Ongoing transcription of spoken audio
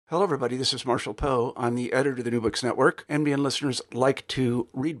Hello, everybody. This is Marshall Poe. I'm the editor of the New Books Network. NBN listeners like to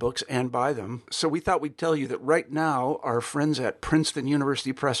read books and buy them. So we thought we'd tell you that right now, our friends at Princeton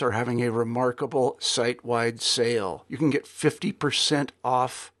University Press are having a remarkable site-wide sale. You can get 50%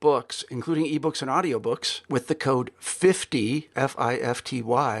 off books, including ebooks and audiobooks, with the code 50,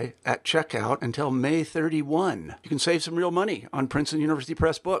 F-I-F-T-Y, at checkout until May 31. You can save some real money on Princeton University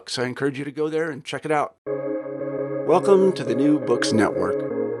Press books. I encourage you to go there and check it out. Welcome to the New Books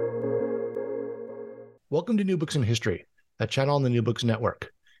Network. Welcome to New Books in History, a channel on the New Books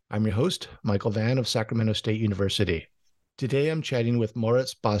Network. I'm your host, Michael Vann of Sacramento State University. Today I'm chatting with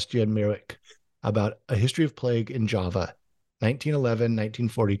Maurits, Bastiaan, Meerwijk about A History of Plague in Java,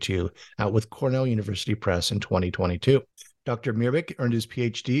 1911-1942, out with Cornell University Press in 2022. Dr. Meerwijk earned his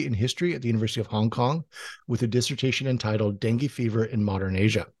PhD in history at the University of Hong Kong with a dissertation entitled Dengue Fever in Modern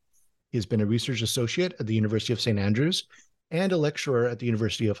Asia. He has been a research associate at the University of St. Andrews and a lecturer at the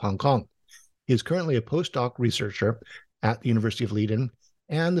University of Hong Kong. He is currently a postdoc researcher at the University of Leiden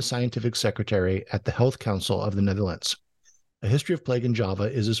and the scientific secretary at the Health Council of the Netherlands. A History of Plague in Java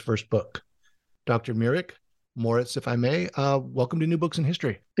is his first book. Dr. Meerwijk, Maurits, if I may, welcome to New Books in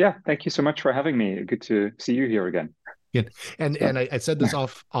History. Yeah, thank you so much for having me. Good to see you here again. Yeah. And I said this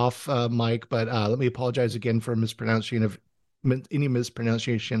off mic, but let me apologize again for any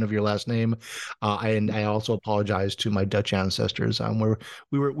mispronunciation of your last name, and I also apologize to my Dutch ancestors.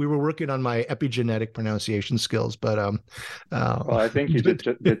 We were working on my epigenetic pronunciation skills, but well, I think you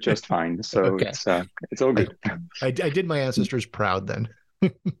did just fine. So okay. It's all good. I did my ancestors proud then.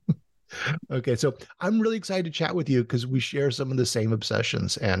 Okay, so I'm really excited to chat with you because we share some of the same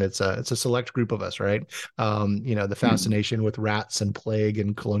obsessions, and it's a select group of us, right? The fascination with rats and plague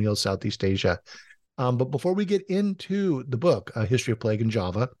in colonial Southeast Asia. But before we get into the book, A History of Plague in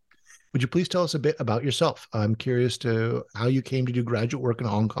Java, would you please tell us a bit about yourself? I'm curious to how you came to do graduate work in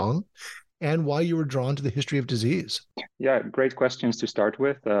Hong Kong and why you were drawn to the history of disease. Yeah, great questions to start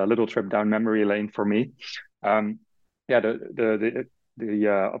with. A little trip down memory lane for me. The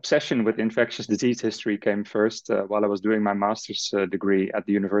obsession with infectious disease history came first while I was doing my master's degree at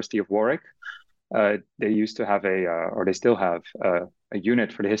the University of Warwick. They used to have or they still have, a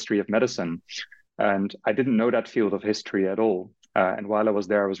unit for the history of medicine. And I didn't know that field of history at all. And while I was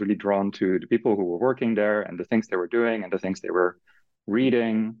there, I was really drawn to the people who were working there and the things they were doing and the things they were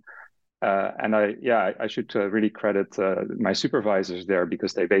reading. And I should really credit my supervisors there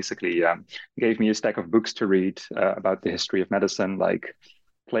because they basically gave me a stack of books to read about the history of medicine, like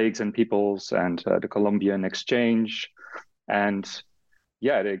Plagues and Peoples and the Columbian Exchange. And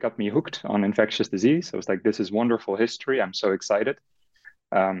yeah, they got me hooked on infectious disease. I was like, this is wonderful history. I'm so excited.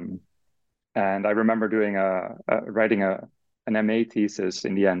 And I remember writing an MA thesis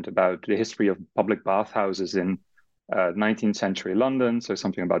in the end about the history of public bathhouses in 19th century London, so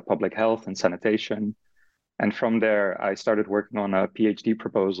something about public health and sanitation. And from there, I started working on a PhD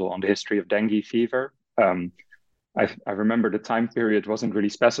proposal on the history of dengue fever. I remember the time period wasn't really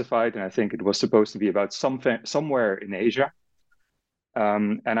specified, and I think it was supposed to be about somewhere in Asia.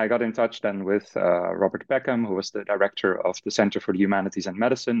 And I got in touch then with Robert Peckham, who was the director of the Center for the Humanities and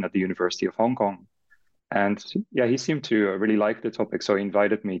Medicine at the University of Hong Kong. And yeah, he seemed to really like the topic, so he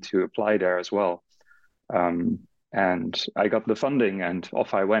invited me to apply there as well. And I got the funding and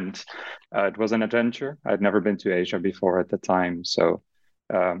off I went. It was an adventure. I'd never been to Asia before at the time. So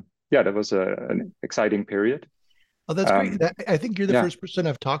that was an exciting period. Oh, that's great. I think you're the first person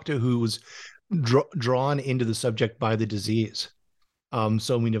I've talked to who was drawn into the subject by the disease.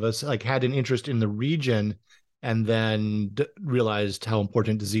 So many of us had an interest in the region and then realized how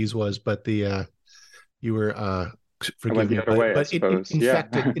important disease was, but you were forgive me,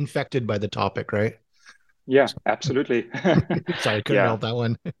 infected by the topic, right? Yeah, absolutely. Sorry, I couldn't help that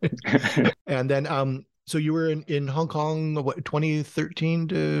one. And then, so you were in Hong Kong, what, 2013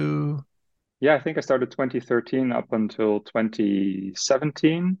 to? Yeah, I think I started 2013 up until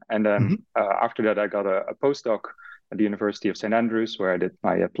 2017. And then after that, I got a postdoc at the University of St. Andrews, where I did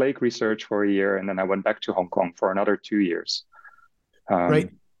my plague research for a year. And then I went back to Hong Kong for another 2 years. Right.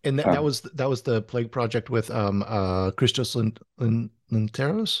 And that was the plague project with Christos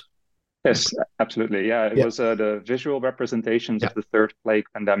Linteros? Yes, absolutely. Yeah, it was the visual representations of the third plague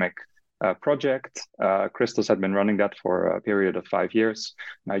pandemic project. Christos had been running that for a period of 5 years.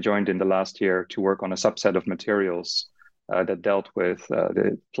 And I joined in the last year to work on a subset of materials that dealt with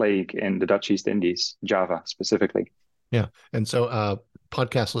the plague in the Dutch East Indies, Java specifically. Yeah, and so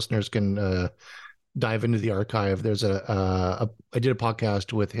podcast listeners can dive into the archive. There's I did a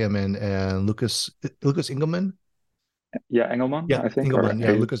podcast with him and Lucas Engelman. Engelmann, Yeah, I think. Engelmann.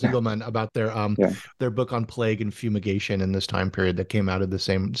 Yeah, Or, Lucas Engelmann, about yeah, their book on plague and fumigation in this time period that came out of the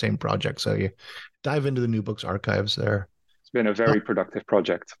same project. So you dive into the New Books archives there. it's been a Uh, very productive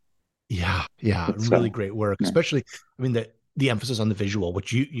project. yeah, It's really great work. yeah. Especially, I mean, the emphasis on the visual,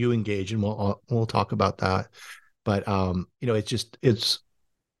 which you engage, and we'll talk about that. But it's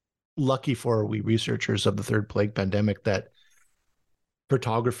lucky for we researchers of the third plague pandemic that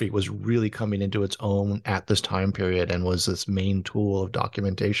photography was really coming into its own at this time period and was this main tool of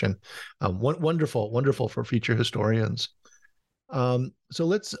documentation. Wonderful for future historians. So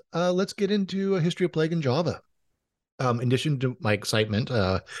let's get into a history of plague in Java. In addition to my excitement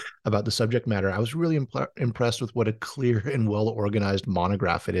about the subject matter, I was really impressed with what a clear and well organized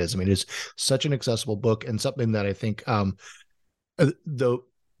monograph it is. I mean, it's such an accessible book, and something that I think, though,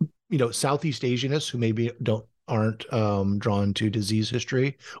 Southeast Asianists who maybe aren't drawn to disease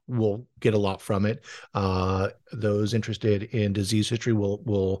history will get a lot from it. Those interested in disease history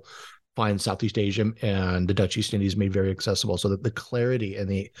will find Southeast Asia and the Dutch East Indies made very accessible, so that the clarity and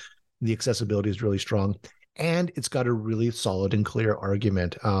the accessibility is really strong. And it's got a really solid and clear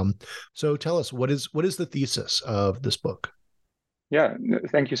argument. So tell us, what is the thesis of this book? Yeah,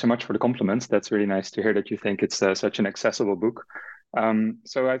 thank you so much for the compliments. That's really nice to hear that you think it's such an accessible book.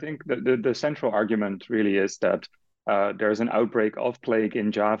 So I think the central argument really is that there's an outbreak of plague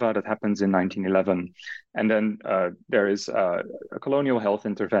in Java that happens in 1911. And then there is a colonial health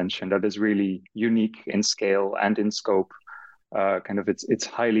intervention that is really unique in scale and in scope. It's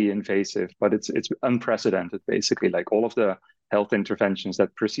highly invasive, but it's unprecedented, basically. Like all of the health interventions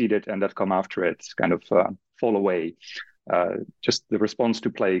that precede it and that come after it kind of fall away. Just the response to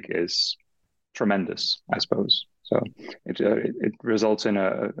plague is tremendous, I suppose. So it results in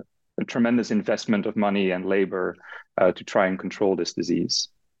a tremendous investment of money and labor to try and control this disease.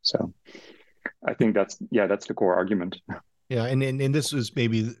 So I think that's the core argument. Yeah, and this was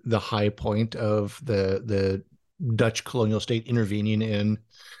maybe the high point of the Dutch colonial state intervening in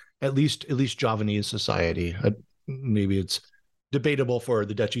at least Javanese society. Maybe it's debatable for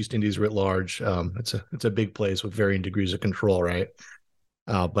the Dutch East Indies writ large. It's a big place with varying degrees of control, right?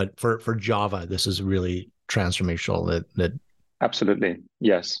 But for Java, this is really transformational. That Absolutely,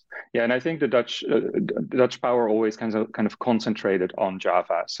 yes, yeah, and I think the Dutch power always kind of concentrated on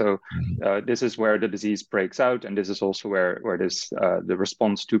Java. So this is where the disease breaks out, and this is also where this the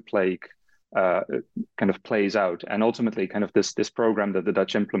response to plague kind of plays out. And ultimately, kind of this program that the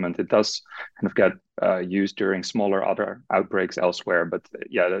Dutch implemented does kind of get used during smaller other outbreaks elsewhere. But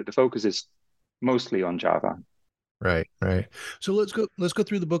yeah, the focus is mostly on Java. Right. So let's go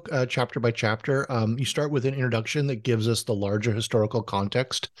through the book chapter by chapter. You start with an introduction that gives us the larger historical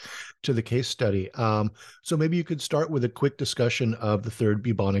context to the case study. So maybe you could start with a quick discussion of the third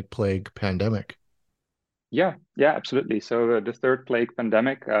bubonic plague pandemic. Yeah, absolutely. So the third plague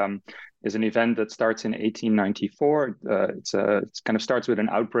pandemic is an event that starts in 1894. It kind of starts with an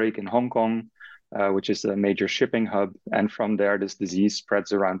outbreak in Hong Kong, which is a major shipping hub, and from there, this disease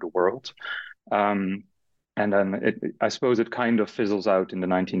spreads around the world. And then I suppose it kind of fizzles out in the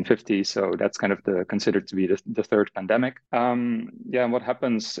 1950s. So that's kind of considered to be the third pandemic. And what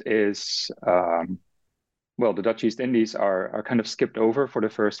happens is, well, the Dutch East Indies are kind of skipped over for the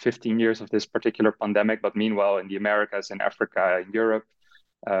first 15 years of this particular pandemic. But meanwhile, in the Americas, in Africa, in Europe,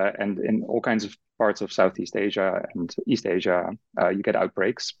 and in all kinds of parts of Southeast Asia and East Asia, you get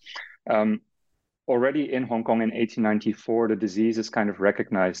outbreaks. Already in Hong Kong in 1894, the disease is kind of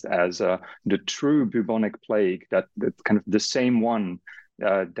recognized as the true bubonic plague, that kind of the same one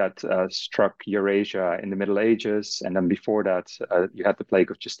that struck Eurasia in the Middle Ages. And then before that, you had the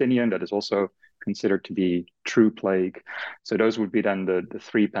plague of Justinian that is also considered to be true plague. So those would be then the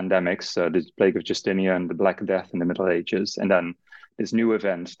three pandemics, the plague of Justinian, the Black Death in the Middle Ages, and then this new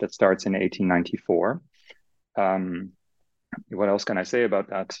event that starts in 1894. What else can I say about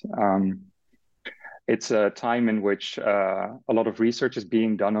that? It's a time in which a lot of research is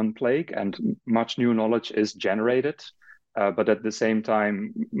being done on plague and much new knowledge is generated. But at the same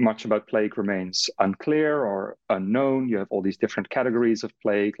time, much about plague remains unclear or unknown. You have all these different categories of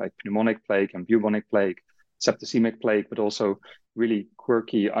plague, like pneumonic plague and bubonic plague, septicemic plague, but also really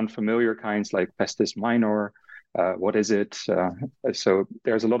quirky, unfamiliar kinds like pestis minor. What is it? So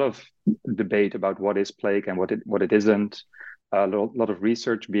there's a lot of debate about what is plague and what it isn't. A lot of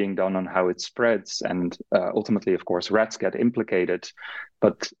research being done on how it spreads, and ultimately, of course, rats get implicated.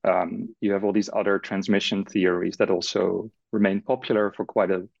 But you have all these other transmission theories that also remain popular for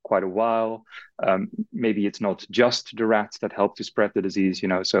quite a while. Maybe it's not just the rats that help to spread the disease,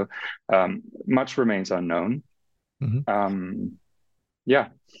 So much remains unknown. Mm-hmm. Yeah.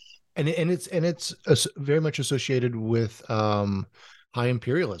 it's very much associated with high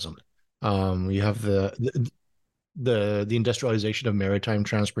imperialism. You have the industrialization of maritime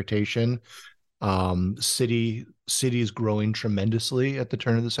transportation, cities growing tremendously at the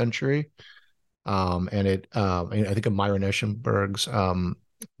turn of the century. And I think of Myron Eschenberg's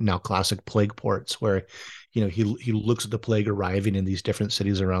now classic plague ports, where, he looks at the plague arriving in these different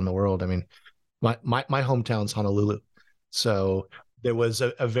cities around the world. I mean, my hometown's Honolulu, so there was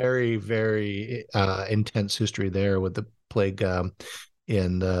a very, very intense history there with the plague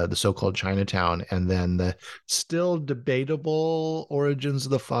in the so-called Chinatown, and then the still debatable origins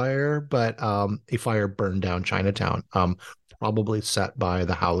of the fire, but a fire burned down Chinatown, probably set by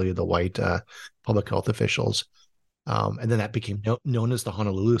the Howley of the White public health officials. And then that became known as the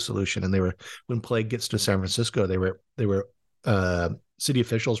Honolulu solution. And when plague gets to San Francisco, they were city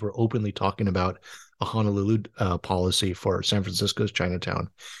officials were openly talking about a Honolulu policy for San Francisco's Chinatown,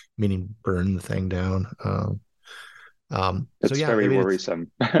 meaning burn the thing down. It's very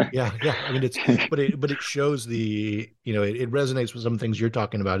worrisome. Yeah. I mean, but it shows it resonates with some things you're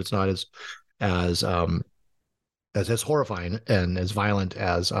talking about. It's not as horrifying and as violent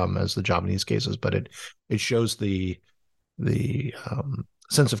as the Japanese cases, but it shows the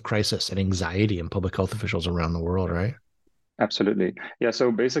sense of crisis and anxiety in public health officials around the world, right? Absolutely. Yeah.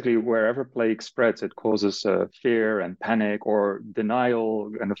 So basically, wherever plague spreads, it causes fear and panic or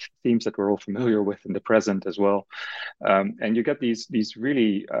denial, and themes that we're all familiar with in the present as well. And you get these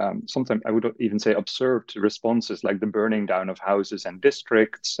really, sometimes I would even say absurd responses, like the burning down of houses and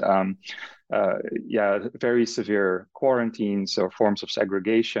districts. Very severe quarantines or forms of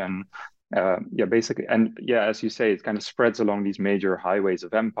segregation. Basically, and as you say, it kind of spreads along these major highways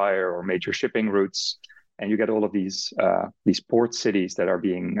of empire or major shipping routes. And you get all of these port cities that are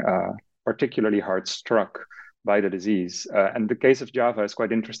being particularly hard struck by the disease. And the case of Java is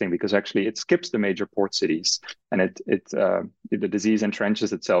quite interesting because actually it skips the major port cities, and the disease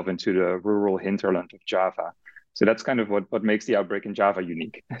entrenches itself into the rural hinterland of Java. So that's kind of what makes the outbreak in Java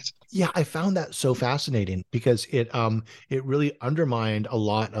unique. Yeah, I found that so fascinating because it really undermined a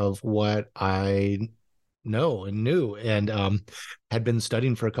lot of what I know and knew and had been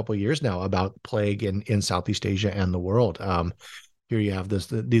studying for a couple of years now about plague in Southeast Asia and the world. Here you have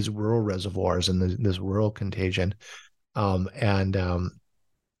these rural reservoirs and this rural contagion. But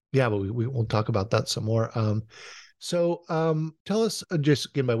we'll talk about that some more. So tell us, just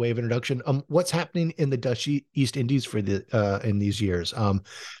again by way of introduction, what's happening in the Dutch East Indies for in these years?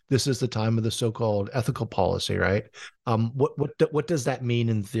 This is the time of the so-called ethical policy, right? What does that mean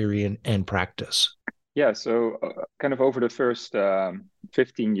in theory and practice? Yeah, so kind of over the first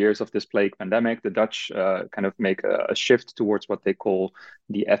 15 years of this plague pandemic, the Dutch kind of make a shift towards what they call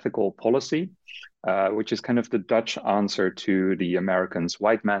the ethical policy, which is kind of the Dutch answer to the Americans'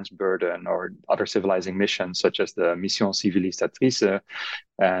 white man's burden or other civilizing missions, such as the Mission Civilisatrice.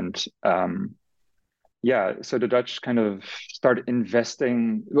 And so the Dutch kind of start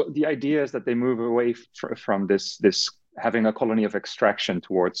investing. Well, the idea is that they move away from this having a colony of extraction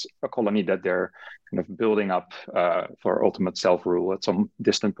towards a colony that they're kind of building up for ultimate self-rule at some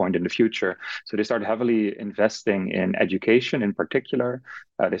distant point in the future. So they start heavily investing in education in particular.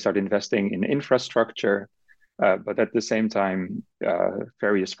 They start investing in infrastructure, but at the same time,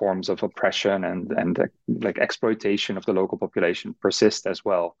 various forms of oppression and like exploitation of the local population persist as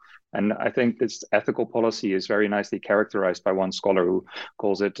well. And I think this ethical policy is very nicely characterized by one scholar who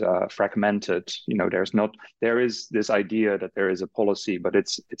calls it fragmented. There is this idea that there is a policy, but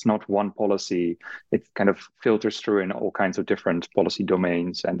it's not one policy. It kind of filters through in all kinds of different policy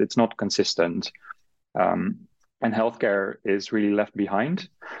domains, and it's not consistent. And healthcare is really left behind.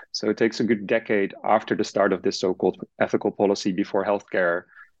 So it takes a good decade after the start of this so-called ethical policy before healthcare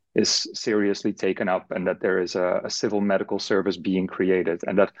is seriously taken up and that there is a civil medical service being created.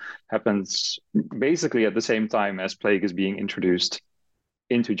 And that happens basically at the same time as plague is being introduced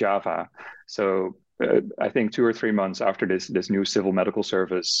into Java. So I think 2 or 3 months after this new civil medical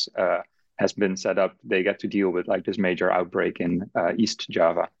service has been set up, they get to deal with like this major outbreak in East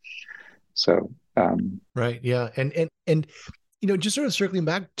Java. So right, yeah, and just sort of circling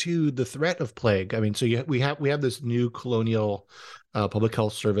back to the threat of plague. I mean, so we have this new colonial public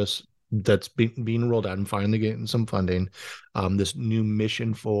health service that's being rolled out and finally getting some funding. This new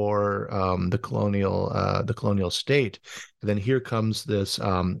mission for the colonial state, and then here comes this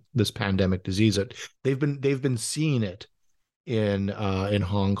pandemic disease that they've been seeing it in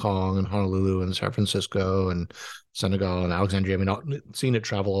Hong Kong and Honolulu and San Francisco and Senegal and Alexandria. I mean, seeing it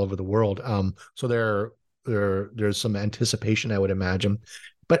travel all over the world. So there's some anticipation, I would imagine.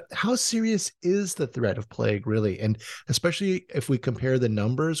 But how serious is the threat of plague really? And especially if we compare the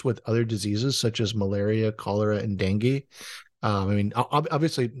numbers with other diseases such as malaria, cholera, and dengue. I mean,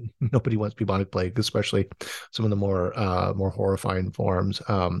 obviously, nobody wants bubonic plague, especially some of the more horrifying forms,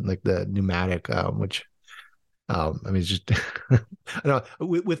 like the pneumatic, which I mean, it's just I don't know.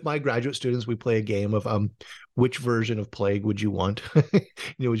 With my graduate students, we play a game of which version of plague would you want?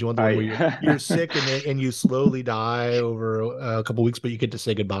 Would you want the one where you're sick and you slowly die over a couple of weeks, but you get to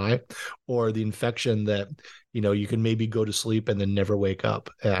say goodbye, or the infection that you can maybe go to sleep and then never wake up?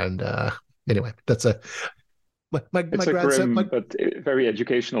 And anyway, that's it's a grim but very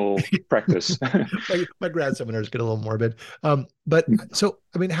educational practice. my grad seminars get a little morbid. But so,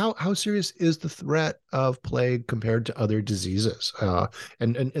 I mean, how serious is the threat of plague compared to other diseases?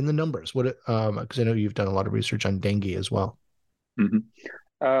 And the numbers, because I know you've done a lot of research on dengue as well.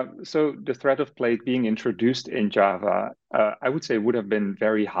 Mm-hmm. So the threat of plague being introduced in Java, I would say would have been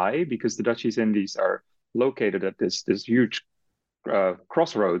very high because the Dutch East Indies are located at this huge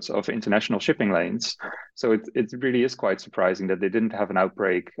crossroads of international shipping lanes. So it really is quite surprising that they didn't have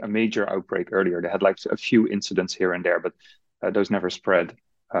a major outbreak earlier. They had like a few incidents here and there, but those never spread.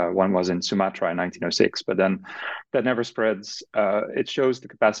 One was in Sumatra in 1906, but then that never spreads. It shows the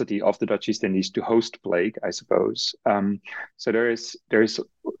capacity of the Dutch East Indies to host plague, I suppose. So there is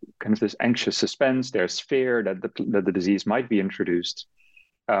kind of this anxious suspense. There's fear that the disease might be introduced.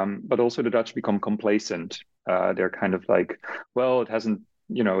 But also the Dutch become complacent. They're kind of like, well, it hasn't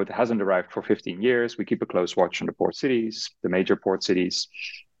arrived for 15 years. We keep a close watch on the port cities, the major port cities.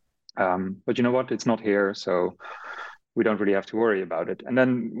 But you know what? It's not here, so we don't really have to worry about it. And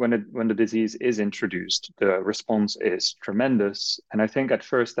then when the disease is introduced, the response is tremendous. And I think at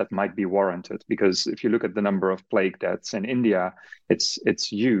first that might be warranted because if you look at the number of plague deaths in India, it's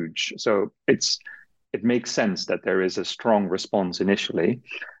huge. So it makes sense that there is a strong response initially.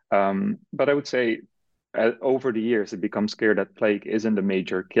 But I would say over the years, it becomes clear that plague isn't a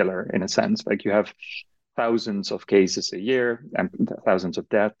major killer in a sense. Like you have thousands of cases a year and thousands of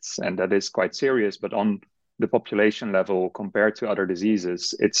deaths, and that is quite serious. But on the population level, compared to other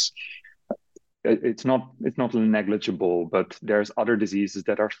diseases, it's not negligible. But there's other diseases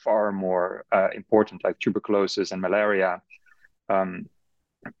that are far more important, like tuberculosis and malaria.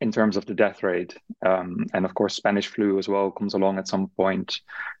 In terms of the death rate. And of course, Spanish flu as well comes along at some point.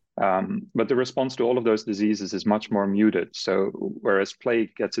 But the response to all of those diseases is much more muted. So whereas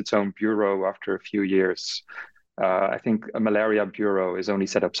plague gets its own bureau after a few years, I think a malaria bureau is only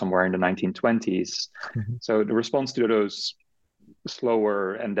set up somewhere in the 1920s. Mm-hmm. So the response to those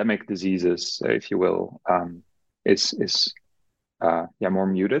slower endemic diseases, if you will, is more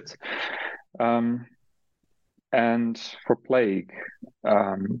muted. And for plague,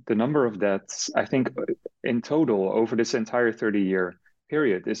 the number of deaths, I think in total over this entire 30-year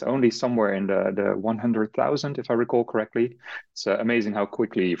period is only somewhere in the 100,000, if I recall correctly. It's amazing how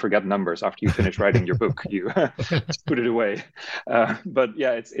quickly you forget numbers after you finish writing your book. You just put it away. But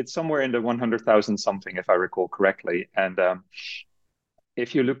yeah, it's somewhere in the 100,000 something, if I recall correctly. And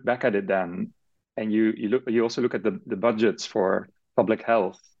if you look back at it then, and you also look at the budgets for public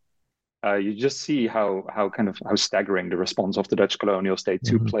health, you just see how staggering the response of the Dutch colonial state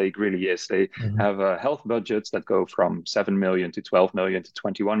to plague really is. They have health budgets that go from 7 million to 12 million to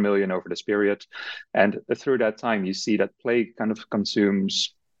 21 million over this period. And through that time, you see that plague kind of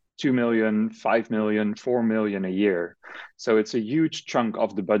consumes 2 million, 5 million, 4 million a year. So it's a huge chunk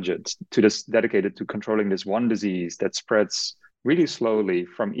of the budget dedicated to controlling this one disease that spreads really slowly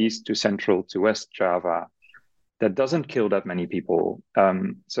from east to central to West Java that doesn't kill that many people.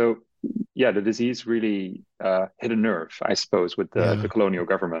 So yeah, the disease really hit a nerve, I suppose, with the colonial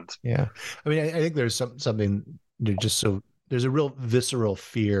government. Yeah, I mean, I think there's something there's a real visceral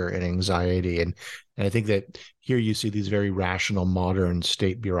fear and anxiety, and I think that here you see these very rational modern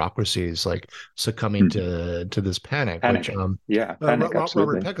state bureaucracies like succumbing to this panic. Which panic.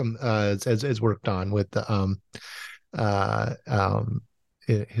 Robert Peckham has worked on with the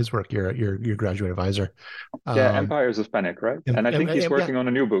his work, your graduate advisor. Empires of Panic, right? And I think he's working on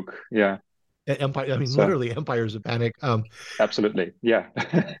a new book. Yeah. Empire. I mean, literally Empires of Panic. Absolutely. Yeah.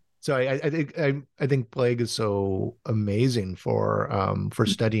 So I think plague is so amazing for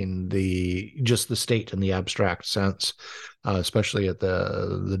studying the state in the abstract sense, especially at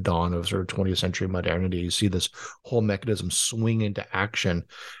the dawn of sort of 20th century modernity. You see this whole mechanism swing into action.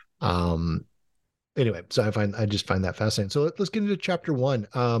 Anyway, so I just find that fascinating. So let's get into chapter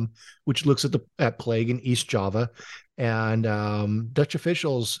 1, which looks at plague in East Java, and Dutch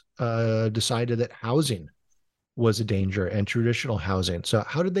officials decided that housing was a danger and traditional housing. So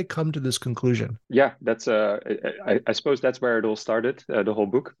how did they come to this conclusion? Yeah, that's I suppose that's where it all started. The whole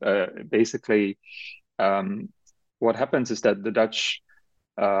book, basically, what happens is that the Dutch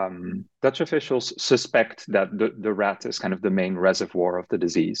officials suspect that the rat is kind of the main reservoir of the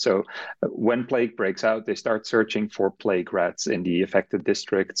disease. So when plague breaks out, they start searching for plague rats in the affected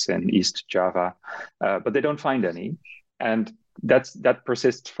districts in East Java, but they don't find any. And that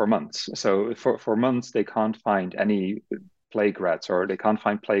persists for months. So for months, they can't find any plague rats, or they can't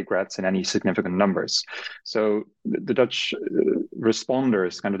find plague rats in any significant numbers. So the Dutch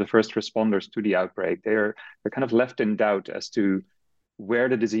responders, kind of the first responders to the outbreak, they're kind of left in doubt as to where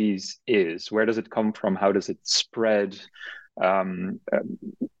the disease is, where does it come from, how does it spread.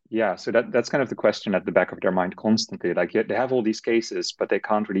 Yeah, so that's kind of the question at the back of their mind constantly. Like, they have all these cases, but they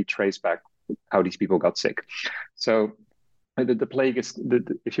can't really trace back how these people got sick. So the plague is,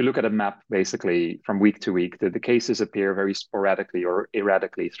 if you look at a map, basically from week to week, the cases appear very sporadically or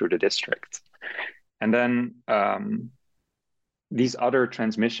erratically through the district. And then these other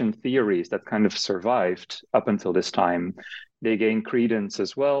transmission theories that kind of survived up until this time, they gain credence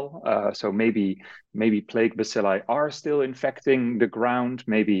as well. So maybe plague bacilli are still infecting the ground.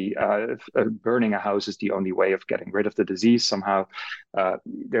 Maybe burning a house is the only way of getting rid of the disease somehow.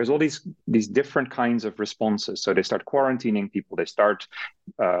 There's all these different kinds of responses. So they start quarantining people. They start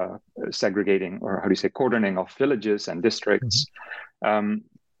segregating, or how do you say, cordoning off villages and districts. Mm-hmm.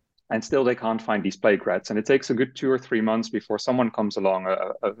 And still they can't find these plague rats. And it takes a good 2 or 3 months before someone comes along,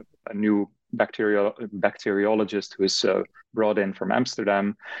 a new bacteriologist who is brought in from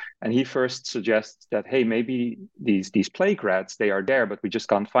Amsterdam. And he first suggests that, hey, maybe these plague rats, they are there, but we just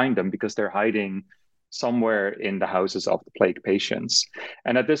can't find them because they're hiding somewhere in the houses of the plague patients.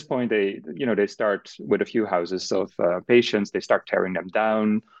 And at this point, they start with a few houses of patients. They start tearing them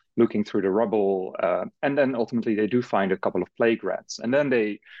down, looking through the rubble. And then ultimately they do find a couple of plague rats. And then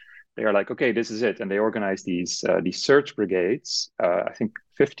they are like, okay, this is it. And they organize these search brigades, I think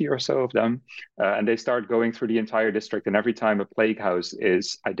 50 or so of them. And they start going through the entire district. And every time a plague house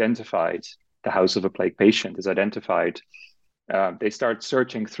is identified, the house of a plague patient is identified, they start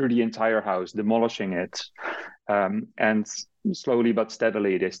searching through the entire house, demolishing it. And slowly but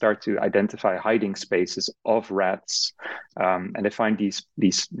steadily, they start to identify hiding spaces of rats. And they find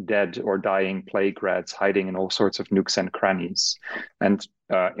these dead or dying plague rats hiding in all sorts of nooks and crannies. And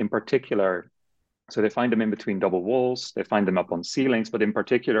in particular, so they find them in between double walls, they find them up on ceilings, but in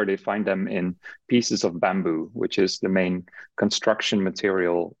particular, they find them in pieces of bamboo, which is the main construction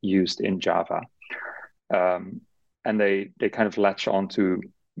material used in Java. And they kind of latch onto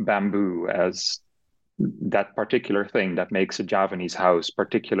bamboo as that particular thing that makes a Javanese house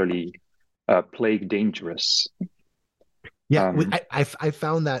particularly plague dangerous. Yeah, I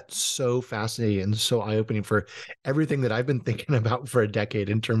found that so fascinating and so eye-opening for everything that I've been thinking about for a decade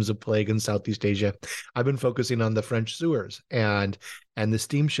in terms of plague in Southeast Asia. I've been focusing on the French sewers and the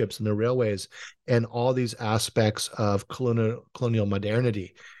steamships and the railways and all these aspects of colonial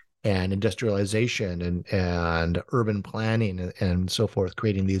modernity and industrialization and urban planning and so forth,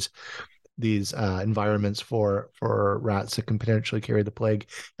 creating these environments for rats that can potentially carry the plague.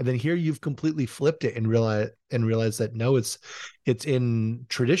 And then here you've completely flipped it and realize that no, it's in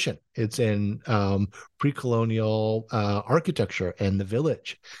tradition, it's in pre-colonial architecture and the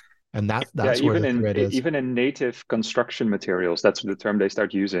village, and that's where the thread is. Even in native construction materials, that's the term they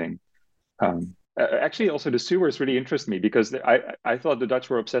start using. Actually, also the sewers really interest me because I thought the Dutch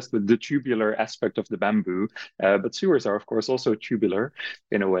were obsessed with the tubular aspect of the bamboo, but sewers are, of course, also tubular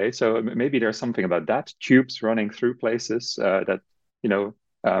in a way. So maybe there's something about that, tubes running through places that,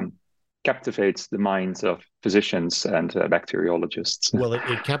 captivates the minds of physicians and bacteriologists. Well,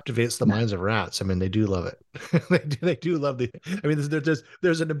 it captivates the minds of rats. I mean, they do love it. they do love the. I mean,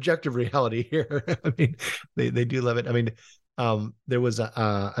 there's an objective reality here. I mean, they do love it. I mean, there was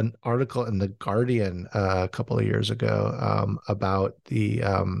an article in the Guardian a couple of years ago about the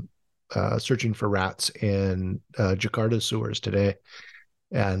searching for rats in Jakarta sewers today.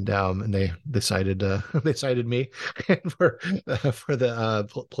 And they cited me for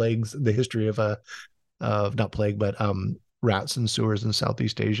the plagues, the history of not plague, but rats and sewers in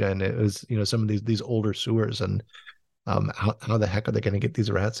Southeast Asia. And it was, some of these older sewers and how the heck are they going to get these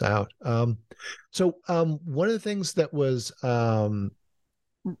rats out? So one of the things that was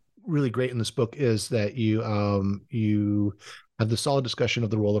really great in this book is that you have the solid discussion of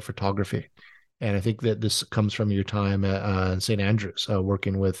the role of photography. And I think that this comes from your time at St. Andrews,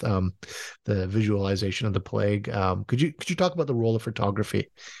 working with the visualization of the plague. Could you talk about the role of photography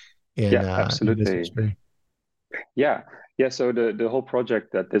in absolutely. in this history? Yeah, Yeah, so the whole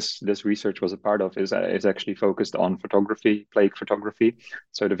project that this research was a part of is actually focused on photography, plague photography.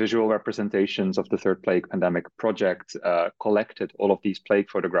 So the visual representations of the third plague pandemic project collected all of these plague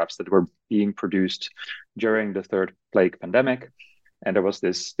photographs that were being produced during the third plague pandemic. And there was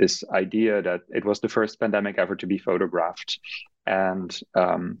this idea that it was the first pandemic ever to be photographed, and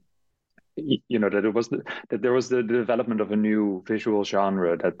that there was the development of a new visual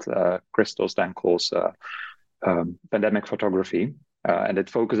genre that Crystal Stan calls pandemic photography, and it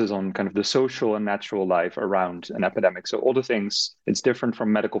focuses on kind of the social and natural life around an epidemic. So all the things, it's different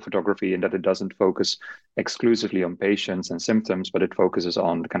from medical photography in that it doesn't focus exclusively on patients and symptoms, but it focuses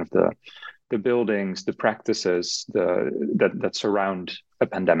on kind of the buildings, the practices that surround a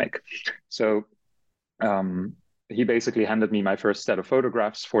pandemic. So he basically handed me my first set of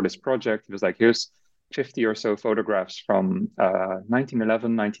photographs for this project. He was like, here's 50 or so photographs from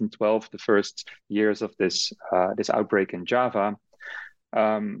 1911, 1912, the first years of this outbreak in Java.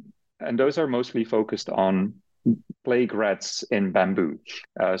 And those are mostly focused on plague rats in bamboo.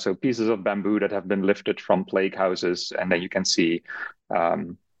 So pieces of bamboo that have been lifted from plague houses, and then you can see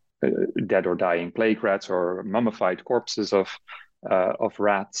dead or dying plague rats or mummified corpses of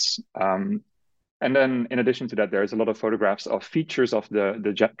rats. And then, in addition to that, there's a lot of photographs of features of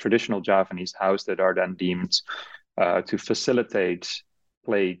the traditional Javanese house that are then deemed to facilitate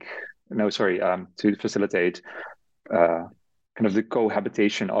to facilitate kind of the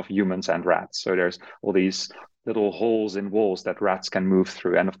cohabitation of humans and rats. So there's all these little holes in walls that rats can move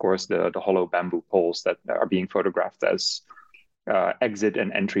through, and of course the hollow bamboo poles that are being photographed as exit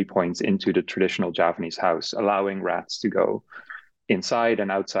and entry points into the traditional Javanese house, allowing rats to go inside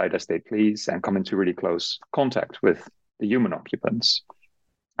and outside as they please and come into really close contact with the human occupants.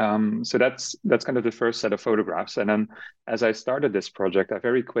 So that's kind of the first set of photographs. And then as I started this project, I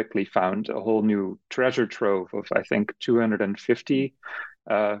very quickly found a whole new treasure trove of, I think, 250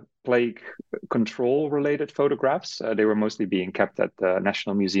 plague control related photographs. They were mostly being kept at the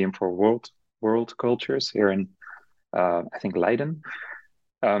National Museum for World Cultures here in, I think, Leiden.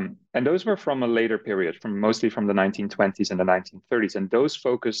 And those were from a later period, mostly from the 1920s and the 1930s. And those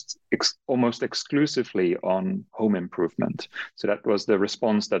focused almost exclusively on home improvement. So that was the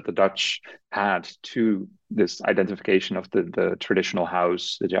response that the Dutch had to this identification of the traditional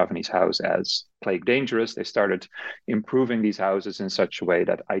house, the Javanese house, as plague dangerous. They started improving these houses in such a way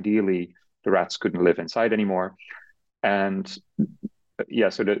that ideally the rats couldn't live inside anymore. And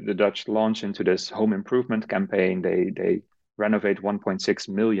so the Dutch launched into this home improvement campaign. They renovate 1.6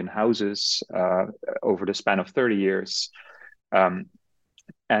 million houses over the span of 30 years. And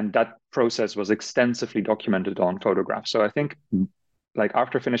that process was extensively documented on photographs. So I think, like,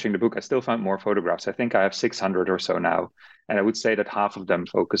 after finishing the book, I still found more photographs. I think I have 600 or so now. And I would say that half of them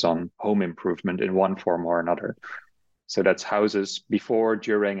focus on home improvement in one form or another. So that's houses before,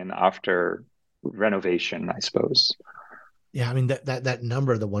 during, and after renovation, I suppose. Yeah, I mean that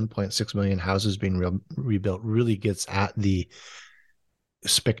number of the 1.6 million houses being rebuilt really gets at the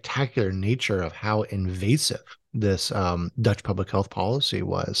spectacular nature of how invasive this Dutch public health policy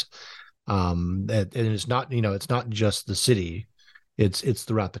was. And it's not, it's not just the city; it's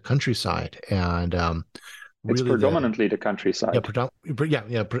throughout the countryside, and it's really predominantly the countryside. Excuse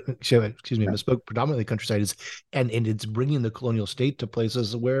me, misspoke. Predominantly countryside is, and it's bringing the colonial state to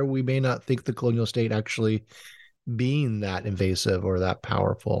places where we may not think the colonial state actually being that invasive or that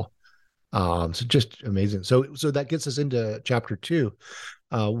powerful. So just amazing. So that gets us into chapter 2,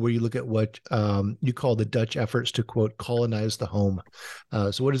 where you look at what you call the Dutch efforts to, quote, colonize the home.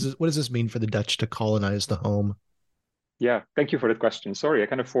 So what does this mean for the Dutch to colonize the home? Yeah, thank you for that question. Sorry, I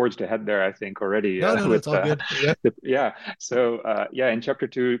kind of forged ahead there, I think, already. No, it's all good. Yeah. So, in chapter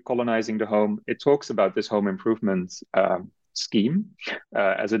 2, colonizing the home, it talks about this home improvement scheme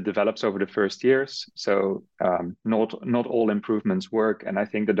as it develops over the first years. So not all improvements work, and I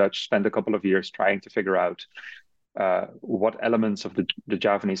think the Dutch spent a couple of years trying to figure out what elements of the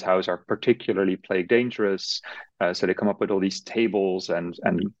Javanese house are particularly plague dangerous. So they come up with all these tables and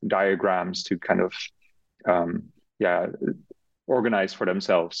diagrams to kind of organize for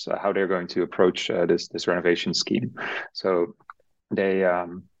themselves how they're going to approach this renovation scheme. So they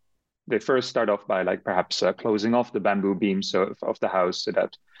first start off by perhaps closing off the bamboo beams of the house so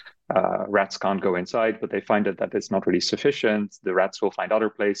that rats can't go inside, but they find that it's not really sufficient. The rats will find other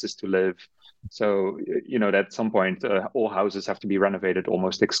places to live. So, at some point, all houses have to be renovated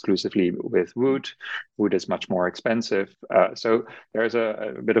almost exclusively with wood. Wood is much more expensive. So there's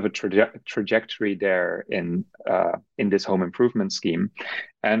a bit of a trajectory there in this home improvement scheme.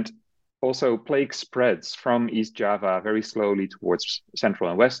 And also, plague spreads from East Java very slowly towards Central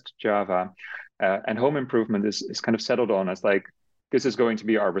and West Java. And home improvement is kind of settled on as like, this is going to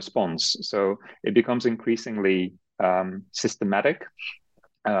be our response. So it becomes increasingly systematic.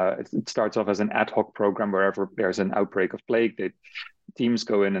 It starts off as an ad hoc program. Wherever there's an outbreak of plague, teams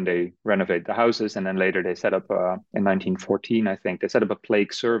go in and they renovate the houses. And then later they set up, in 1914, I think, they set up a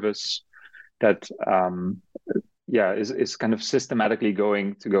plague service that is kind of systematically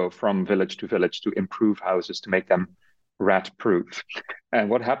going to go from village to village to improve houses to make them rat proof. And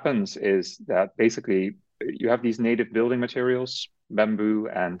what happens is that basically you have these native building materials, bamboo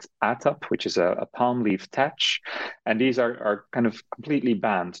and atap, which is a palm leaf thatch. And these are kind of completely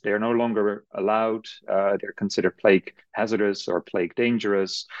banned. They're no longer allowed. They're considered plague hazardous or plague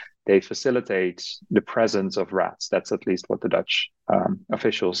dangerous. They facilitate the presence of rats. That's at least what the Dutch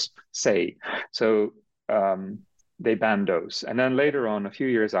officials say. So they ban those. And then later on, a few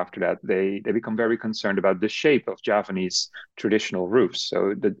years after that, they become very concerned about the shape of Javanese traditional roofs.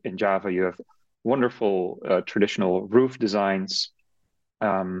 So in Java, you have wonderful traditional roof designs,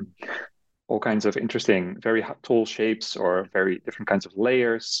 all kinds of interesting, very tall shapes or very different kinds of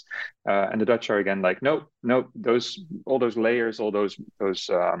layers. And the Dutch are again like, no, all those layers, all those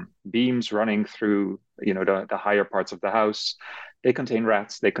beams running through, the higher parts of the house, they contain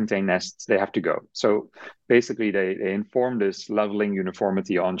rats, they contain nests, they have to go. So basically they inform this leveling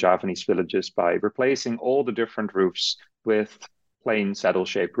uniformity on Javanese villages by replacing all the different roofs with plain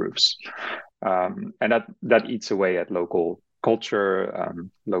saddle-shaped roofs. And that eats away at local culture,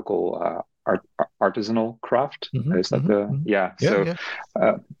 local artisanal craft. Is that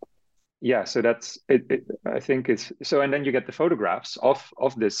so that's it. I think it's so. And then you get the photographs of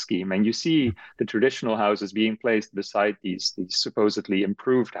this scheme, and you see the traditional houses being placed beside these supposedly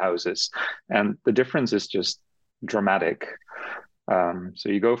improved houses, and the difference is just dramatic. So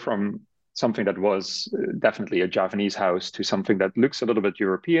you go from something that was definitely a Javanese house to something that looks a little bit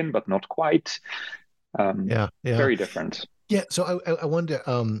European, but not quite. Very different. Yeah. So I wanted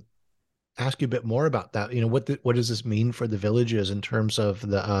to ask you a bit more about that. What does this mean for the villages in terms of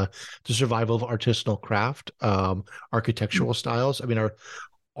the survival of artisanal craft, architectural styles? I mean,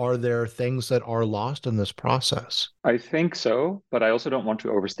 are there things that are lost in this process? I think so, but I also don't want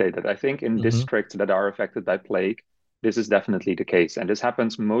to overstate it. I think in districts that are affected by plague, this is definitely the case. And this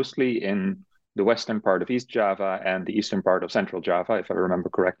happens mostly in the western part of East Java and the eastern part of Central Java, if I remember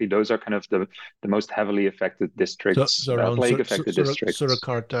correctly. Those are kind of the most heavily affected districts, plague-affected districts.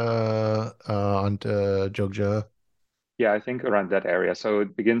 Surakarta and Jogja. Yeah, I think around that area. So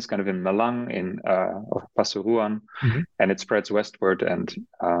it begins kind of in Malang, in Pasuruan, and it spreads westward. And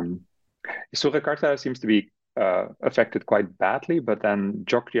Surakarta seems to be affected quite badly, but then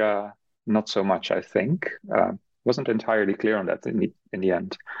Jogja, not so much, I think. Wasn't entirely clear on that in the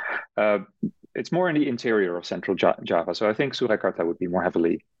end. It's more in the interior of Central Java. So I think Surakarta would be more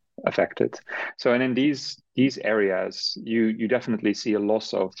heavily affected. So, and in these areas, you definitely see a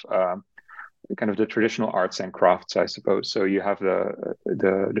loss of kind of the traditional arts and crafts, I suppose. So you have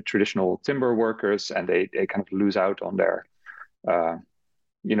the traditional timber workers, and they kind of lose out on their,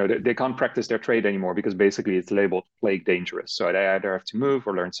 they can't practice their trade anymore because basically it's labeled plague dangerous. So they either have to move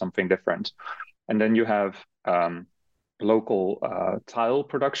or learn something different. And then you have local tile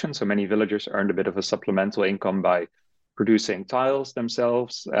production. So many villagers earned a bit of a supplemental income by producing tiles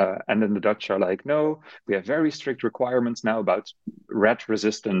themselves. And then the Dutch are like, no, we have very strict requirements now about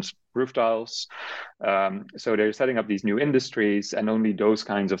rat-resistant roof tiles. So they're setting up these new industries, and only those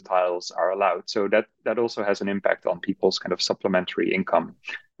kinds of tiles are allowed. So that also has an impact on people's kind of supplementary income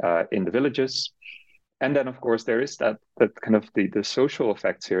in the villages. And then, of course, there is that kind of the social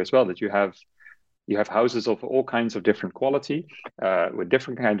effects here as well, that you have houses of all kinds of different quality, with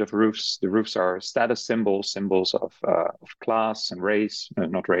different kinds of roofs. The roofs are status symbols of class and race,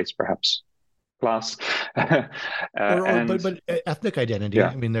 not race, perhaps class, but ethnic identity. Yeah.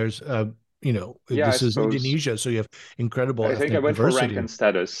 I mean, there's this is Indonesia, so you have incredible. I think I went for rank and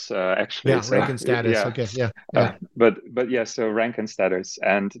status, actually. Yeah, rank and status. Yeah. Okay, yeah. But yeah, so rank and status,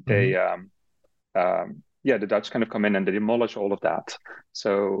 and they the Dutch kind of come in and they demolish all of that.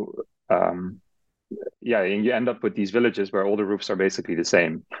 So. And you end up with these villages where all the roofs are basically the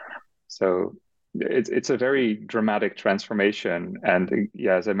same. So it's a very dramatic transformation. And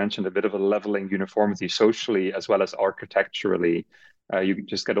as I mentioned, a bit of a leveling uniformity socially as well as architecturally. You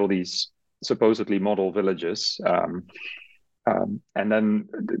just get all these supposedly model villages. And then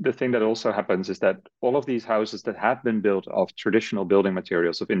the thing that also happens is that all of these houses that have been built of traditional building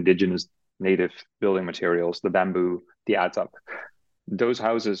materials, of indigenous native building materials, the bamboo, the atap, those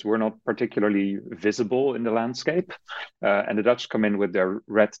houses were not particularly visible in the landscape. And the Dutch come in with their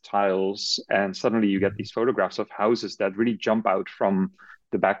red tiles, and suddenly you get these photographs of houses that really jump out from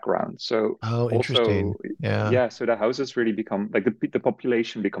the background. So Oh, interesting. also, Yeah. yeah, so the houses really become like the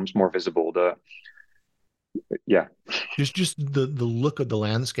population becomes more visible. Yeah. Just the look of the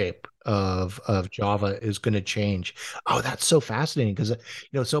landscape of Java is going to change. Oh, that's so fascinating because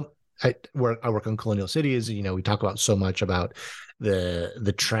so I work on colonial cities. We talk about so much about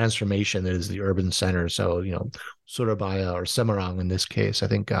the transformation that is the urban center. So Surabaya or Semarang in this case. I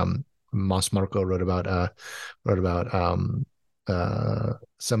think Mas Marco wrote about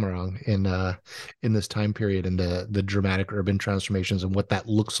Semarang in this time period, and the dramatic urban transformations and what that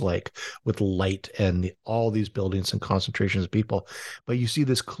looks like with light and all these buildings and concentrations of people. But you see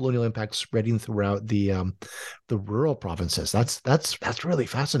this colonial impact spreading throughout the rural provinces. That's really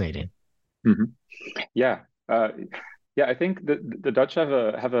fascinating. Mm-hmm. Yeah. Yeah, I think the Dutch have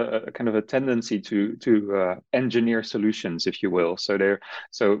a kind of a tendency to engineer solutions, if you will. So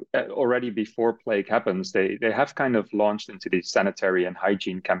already before plague happens, they have kind of launched into these sanitary and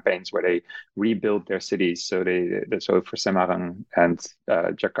hygiene campaigns where they rebuild their cities. So for Semarang and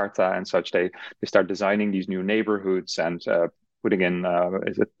Jakarta and such, they start designing these new neighborhoods and putting in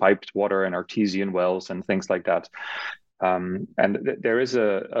is it piped water and artesian wells and things like that. There is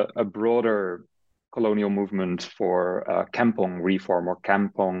a broader colonial movement for kampong reform or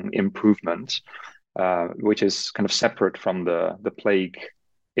kampong improvement, which is kind of separate from the plague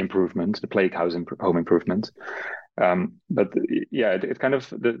improvement, the plague home improvement. But yeah, it kind of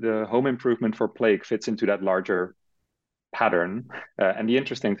the home improvement for plague fits into that larger pattern. And the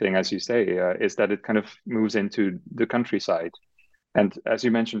interesting thing, as you say, is that it kind of moves into the countryside. And as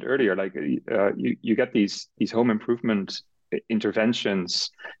you mentioned earlier, like you get these home improvement interventions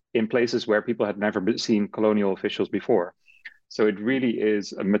in places where people had never seen colonial officials before. So it really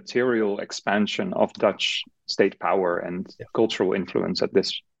is a material expansion of Dutch state power and cultural influence at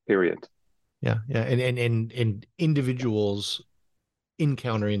this period. Yeah, yeah, and individuals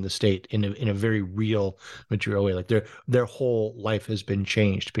encountering the state in a very real material way, like their whole life has been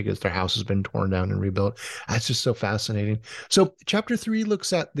changed because their house has been torn down and rebuilt. That's just so fascinating. So chapter 3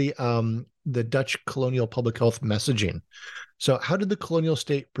 looks at the Dutch colonial public health messaging. So how did the colonial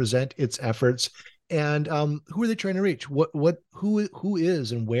state present its efforts, and who are they trying to reach? Who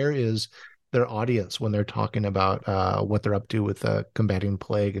is and where is their audience when they're talking about what they're up to with combating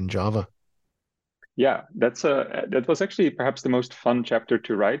plague in Java? Yeah, that was actually perhaps the most fun chapter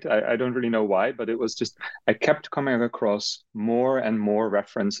to write. I don't really know why, but it was just I kept coming across more and more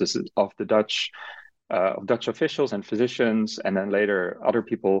references of Dutch officials and physicians, and then later other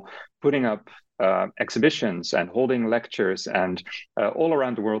people putting up exhibitions and holding lectures and all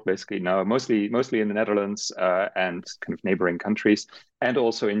around the world, basically now, mostly in the Netherlands and kind of neighboring countries, and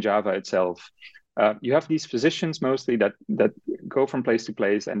also in Java itself. You have these physicians mostly that go from place to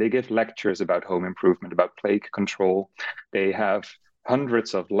place, and they give lectures about home improvement, about plague control. They have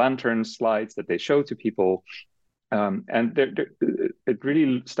hundreds of lantern slides that they show to people. And it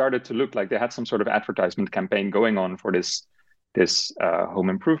really started to look like they had some sort of advertisement campaign going on for this home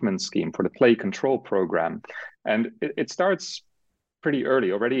improvement scheme, for the plague control program. And it starts pretty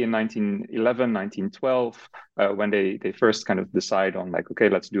early, already in 1911, 1912, when they first kind of decide on like, okay,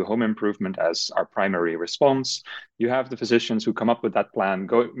 let's do home improvement as our primary response. You have the physicians who come up with that plan,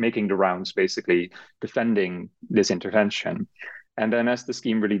 making the rounds, basically defending this intervention. And then as the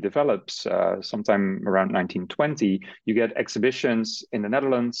scheme really develops, sometime around 1920, you get exhibitions in the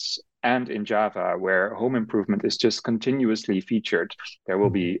Netherlands and in Java where home improvement is just continuously featured.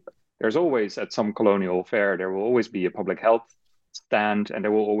 There's always at some colonial fair, there will always be a public health stand, and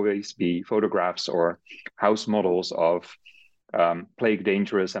there will always be photographs or house models of plague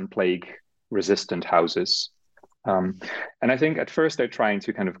dangerous and plague resistant houses. And I think at first they're trying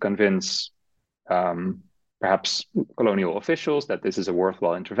to kind of convince perhaps colonial officials that this is a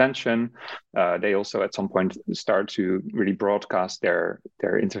worthwhile intervention. They also at some point start to really broadcast their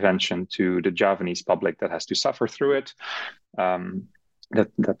intervention to the Javanese public that has to suffer through it.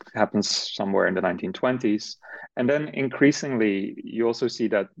 That happens somewhere in the 1920s. And then increasingly, you also see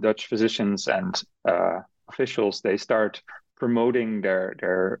that Dutch physicians and officials, they start promoting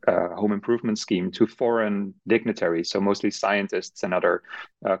their home improvement scheme to foreign dignitaries, so mostly scientists and other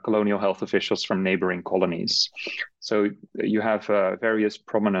colonial health officials from neighboring colonies. So you have various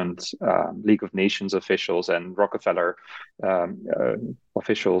prominent League of Nations officials and Rockefeller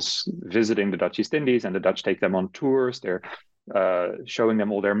officials visiting the Dutch East Indies, and the Dutch take them on tours. They're showing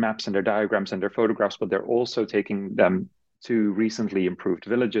them all their maps and their diagrams and their photographs, but they're also taking them to recently improved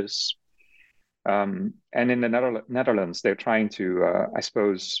villages. And in the Netherlands, they're trying to, I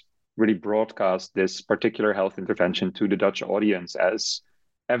suppose, really broadcast this particular health intervention to the Dutch audience as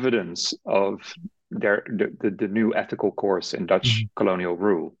evidence of the new ethical course in Dutch colonial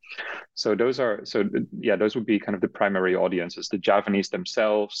rule. So those would be kind of the primary audiences, the Javanese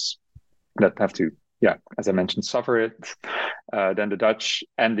themselves that have to, as I mentioned, suffer it. Then the Dutch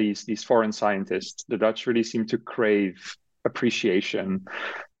and these foreign scientists. The Dutch really seem to crave appreciation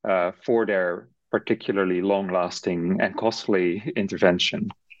for their particularly long-lasting and costly intervention.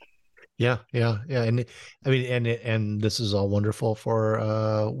 Yeah. And I mean, and this is all wonderful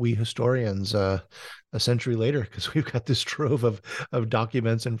for we historians a century later, because we've got this trove of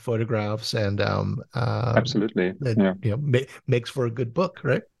documents and photographs, and absolutely, that, makes for a good book,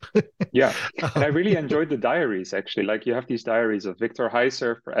 right? Yeah, and I really enjoyed the diaries, actually. Like, you have these diaries of Victor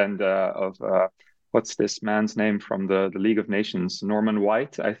Heiser and of what's this man's name from the League of Nations, Norman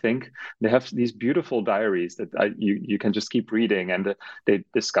White, I think. They have these beautiful diaries that you can just keep reading, and they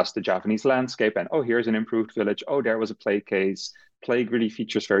discuss the Javanese landscape, and here's an improved village. There was a plague case. Plague really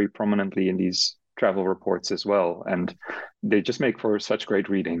features very prominently in these travel reports as well, and they just make for such great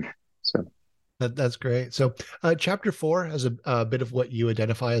reading. So that's great. So chapter 4 has a bit of what you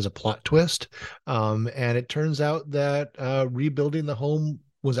identify as a plot twist, and it turns out that rebuilding the home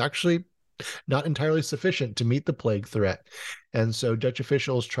was actually not entirely sufficient to meet the plague threat. And so Dutch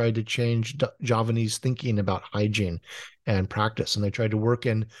officials tried to change Javanese thinking about hygiene and practice, and they tried to work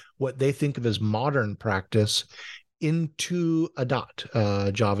in what they think of as modern practice into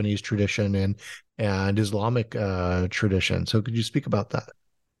adat, Javanese tradition and Islamic tradition. So could you speak about that?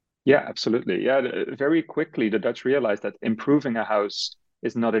 Yeah, absolutely. Yeah, very quickly the Dutch realized that improving a house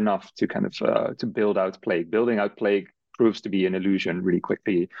is not enough to kind of to build out plague. Building out plague proves to be an illusion really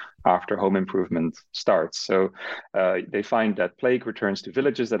quickly after home improvement starts. So they find that plague returns to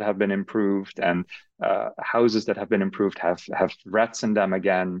villages that have been improved, and houses that have been improved have rats in them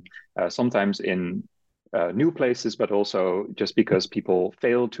again, sometimes in new places, but also just because people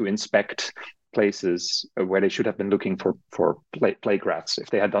fail to inspect places where they should have been looking for plague rats if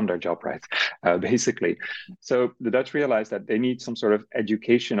they had done their job right, basically. So the Dutch realized that they need some sort of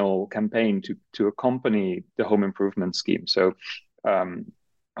educational campaign to accompany the home improvement scheme. So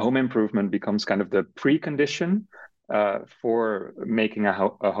home improvement becomes kind of the precondition for making a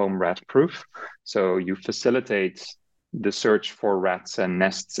home rat-proof. So you facilitate the search for rats and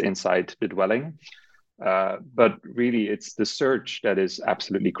nests inside the dwelling. But really, it's the search that is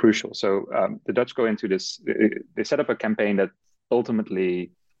absolutely crucial. So the Dutch go into this, they set up a campaign that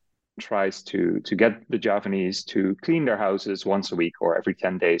ultimately tries to get the Javanese to clean their houses once a week or every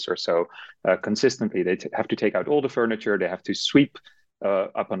 10 days or so consistently. They have to take out all the furniture. They have to sweep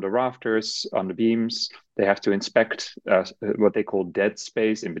up on the rafters, on the beams. They have to inspect what they call dead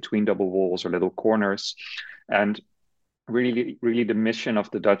space in between double walls or little corners. And really the mission of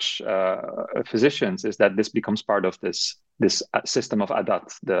the Dutch physicians is that this becomes part of this system of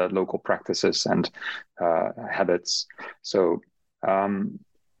adat, the local practices and habits. So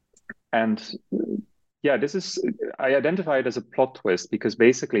this is, I identify it as a plot twist because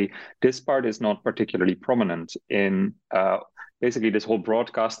basically this part is not particularly prominent in basically this whole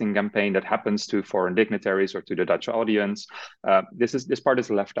broadcasting campaign that happens to foreign dignitaries or to the Dutch audience. This part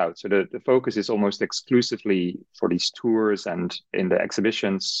is left out. So the focus is almost exclusively for these tours and in the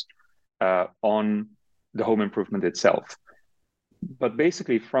exhibitions on the home improvement itself. But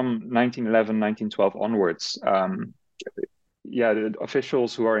basically from 1911, 1912 onwards, the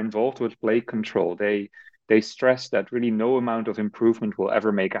officials who are involved with plague control, they stress that really no amount of improvement will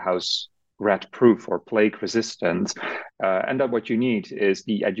ever make a house rat-proof or plague-resistant, and that what you need is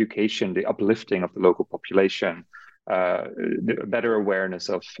the education, the uplifting of the local population, the better awareness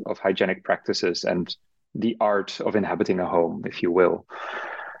of hygienic practices and the art of inhabiting a home, if you will.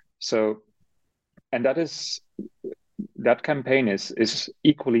 So, and that campaign is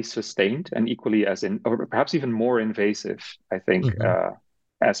equally sustained and equally or perhaps even more invasive, I think,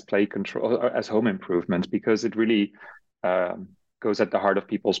 as plague control, as home improvement, because it really goes at the heart of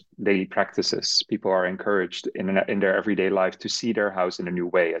people's daily practices. People are encouraged in their everyday life to see their house in a new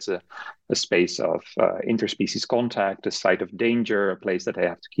way, as a space of interspecies contact, a site of danger, a place that they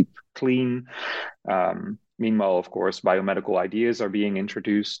have to keep clean. Meanwhile, of course, biomedical ideas are being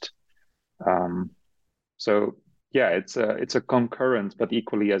introduced. It's a concurrent but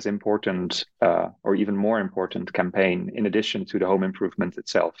equally as important or even more important campaign in addition to the home improvement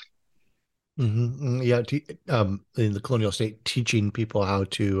itself. Mm-hmm. Yeah, in the colonial state, teaching people how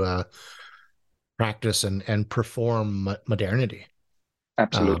to practice and perform modernity.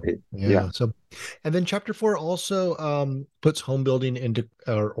 Absolutely. So, and then chapter 4 also puts home building into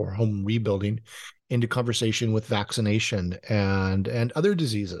or home rebuilding into conversation with vaccination and other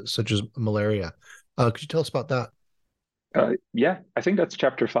diseases such as malaria. Could you tell us about that? Yeah, I think that's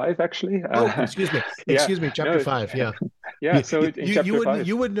chapter 5, actually. Oh, excuse me. Yeah, Excuse me. Chapter no, 5. Yeah. yeah. So in You chapter would 5,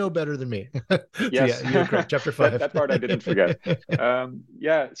 you would know better than me. So yeah, yes, you're correct. Chapter that 5. that part I didn't forget.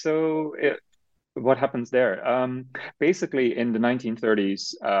 Yeah. So what happens there? Basically, in the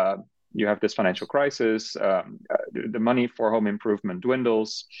 1930s, you have this financial crisis. The money for home improvement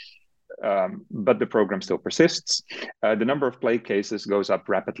dwindles. But the program still persists. The number of plague cases goes up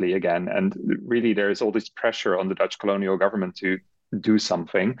rapidly again, and really there is all this pressure on the Dutch colonial government to do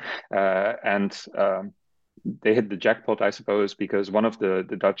something. And they hit the jackpot, I suppose, because one of the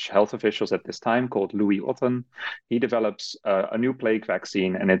Dutch health officials at this time, called Louis Otten, he develops a new plague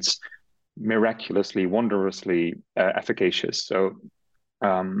vaccine, and it's miraculously, wondrously efficacious. So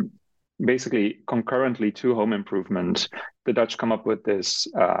basically, concurrently to home improvement, the Dutch come up with this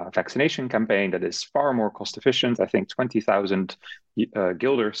vaccination campaign that is far more cost efficient. I think 20,000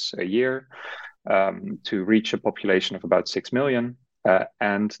 guilders a year to reach a population of about 6 million.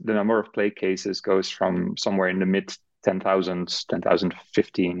 And the number of plague cases goes from somewhere in the mid 10,000,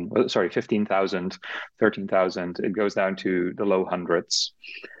 15,000, 13,000. It goes down to the low hundreds.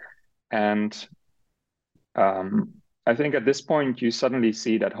 And I think at this point, you suddenly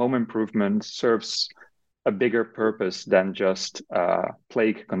see that home improvement serves a bigger purpose than just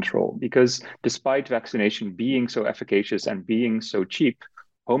plague control. Because despite vaccination being so efficacious and being so cheap,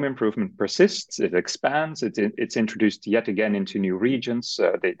 home improvement persists, it expands, it's introduced yet again into new regions.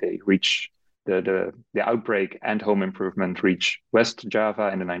 They reach the outbreak and home improvement reach West Java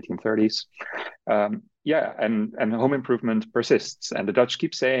in the 1930s. And home improvement persists. And the Dutch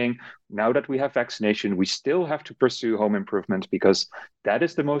keep saying, now that we have vaccination, we still have to pursue home improvement because that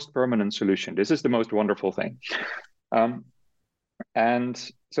is the most permanent solution. This is the most wonderful thing.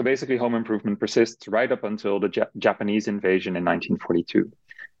 And so basically, home improvement persists right up until the Japanese invasion in 1942.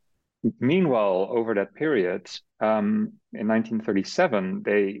 Meanwhile, over that period, in 1937,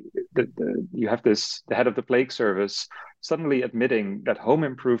 you have the head of the plague service suddenly admitting that home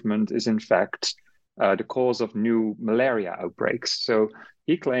improvement is in fact the cause of new malaria outbreaks. So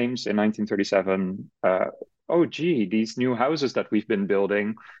he claims in 1937, oh, gee, these new houses that we've been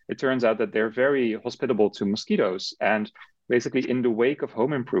building, it turns out that they're very hospitable to mosquitoes. And basically, in the wake of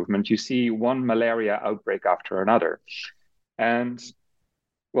home improvement, you see one malaria outbreak after another. And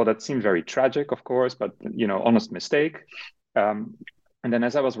well, that seemed very tragic, of course, but honest mistake. And then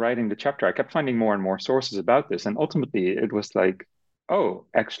as I was writing the chapter, I kept finding more and more sources about this. And ultimately, it was like, oh,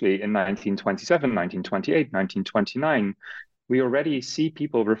 actually, in 1927, 1928, 1929, we already see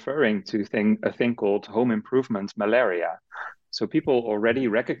people referring to a thing called home improvement malaria. So people already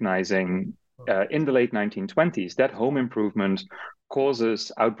recognizing in the late 1920s that home improvement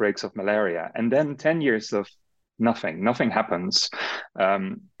causes outbreaks of malaria. And then 10 years of nothing happens.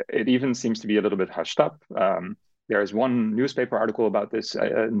 It even seems to be a little bit hushed up. There is one newspaper article about this in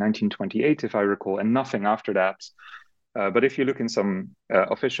 1928, if I recall, and nothing after that. But if you look in some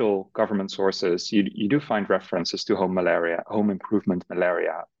official government sources, you do find references to home improvement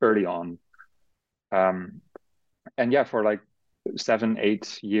malaria early on. And yeah, for like 7,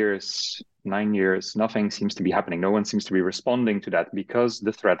 8 years, 9 years, nothing seems to be happening. No one seems to be responding to that because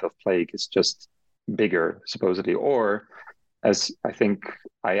the threat of plague is just bigger, supposedly, or as I think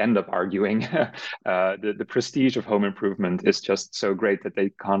I end up arguing, the prestige of home improvement is just so great that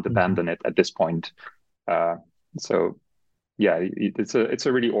they can't abandon it at this point. So, yeah, it's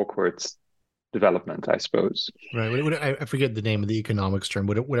a really awkward development, I suppose. Right. I forget the name of the economics term,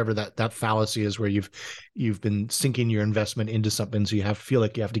 whatever that fallacy is, where you've been sinking your investment into something, so you feel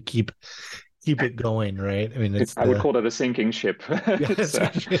like you have to keep it going, right? I mean, I would call that a sinking ship.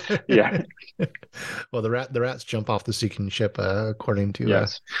 Yeah. Well, the rats jump off the sinking ship, according to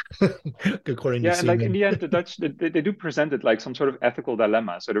yes. According to and like in the end, the Dutch they do present it like some sort of ethical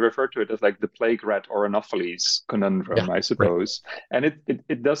dilemma. So they refer to it as like the plague rat or Anopheles conundrum, I suppose. Right. And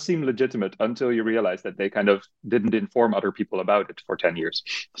it does seem legitimate until you realize that they kind of didn't inform other people about it for 10 years.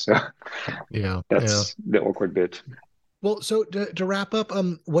 So that's the awkward bit. Well, so to wrap up,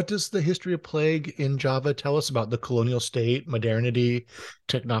 what does the history of plague in Java tell us about the colonial state, modernity,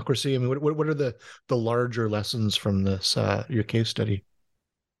 technocracy? I mean, what are the larger lessons from this your case study?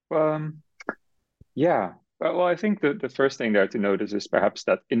 Yeah. Well, I think the first thing there to notice is perhaps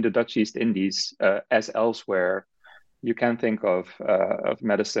that in the Dutch East Indies, as elsewhere, you can think of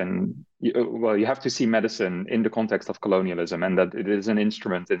medicine. You have to see medicine in the context of colonialism, and that it is an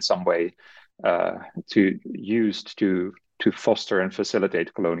instrument in some way used to foster and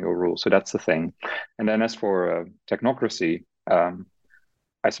facilitate colonial rule. So that's the thing. And then as for technocracy,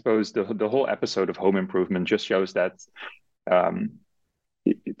 I suppose the whole episode of home improvement just shows that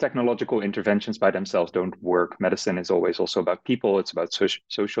technological interventions by themselves don't work. Medicine is always also about people. It's about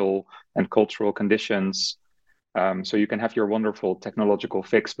social and cultural conditions. So you can have your wonderful technological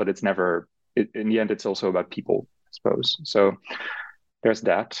fix, but it's never, in the end, it's also about people, I suppose. So there's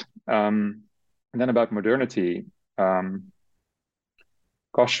that. And then about modernity,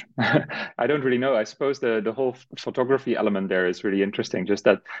 gosh, I don't really know. I suppose the whole photography element there is really interesting. Just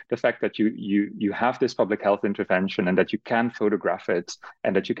that the fact that you have this public health intervention and that you can photograph it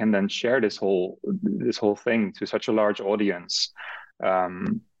and that you can then share this whole thing to such a large audience,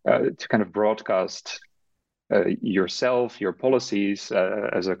 to kind of broadcast yourself, your policies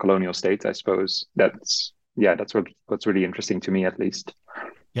as a colonial state. I suppose that's what's really interesting to me, at least.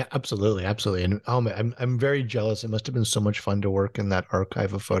 Yeah, absolutely, absolutely. And I'm very jealous. It must have been so much fun to work in that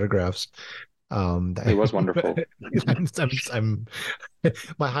archive of photographs. It was wonderful. I'm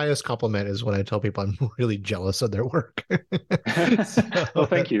my highest compliment is when I tell people I'm really jealous of their work. Well,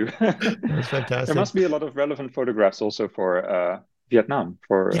 thank you. That's fantastic. There must be a lot of relevant photographs also for Vietnam,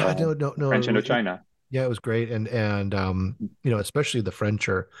 for no. French Indochina. Yeah, it was great, and especially the French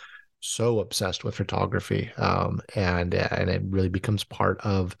are so obsessed with photography, and it really becomes part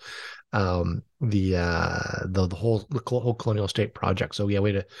of the whole colonial state project. So yeah,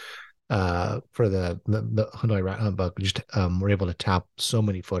 way to for the Hanoi book, just we're able to tap so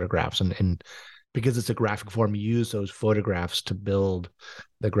many photographs, and because it's a graphic form, you use those photographs to build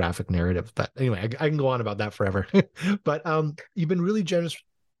the graphic narrative. But anyway, I can go on about that forever. But you've been really generous.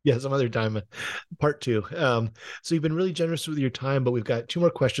 Yeah, some other time, part two. So you've been really generous with your time, but we've got two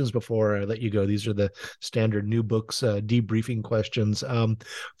more questions before I let you go. These are the standard new books debriefing questions.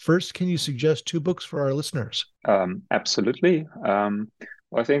 First, can you suggest two books for our listeners? Absolutely.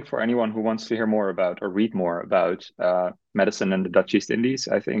 Well, I think for anyone who wants to hear more about or read more about medicine in the Dutch East Indies,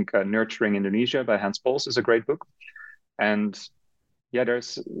 I think Nurturing Indonesia by Hans Pols is a great book. And yeah,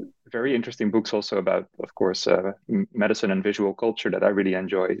 there's very interesting books also about, of course, medicine and visual culture that I really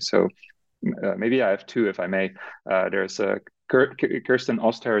enjoy. So maybe I have two, if I may. There's Kirsten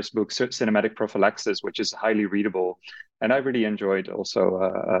Oster's book, Cinematic Prophylaxis, which is highly readable. And I really enjoyed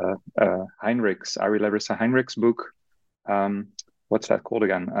also Ari Larissa Heinrich's book. What's that called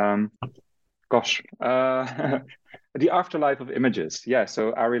again? The Afterlife of Images. Yeah,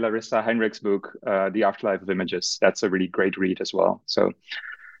 so Ari Larissa Heinrich's book, The Afterlife of Images. That's a really great read as well. So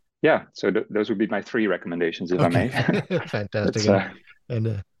yeah, so those would be my three recommendations, if I may. Fantastic.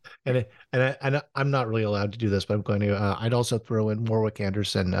 And I'm not really allowed to do this, but I'm going to. I'd also throw in Warwick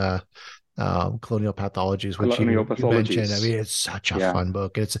Anderson, Colonial Pathologies, which you mentioned. I mean, it's such a fun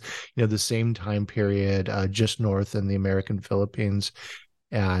book. It's the same time period, just north in the American Philippines.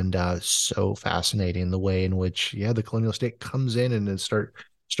 And so fascinating the way in which, the colonial state comes in and then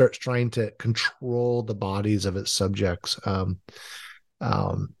starts trying to control the bodies of its subjects.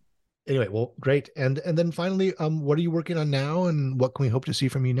 Anyway, well, great. And then finally, what are you working on now, and what can we hope to see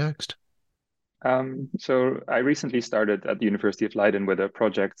from you next? So I recently started at the University of Leiden with a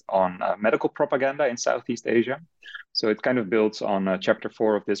project on medical propaganda in Southeast Asia. So it kind of builds on chapter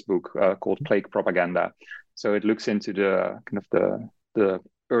 4 of this book called Plague Propaganda. So it looks into the kind of the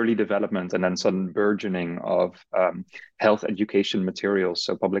early development and then sudden burgeoning of health education materials.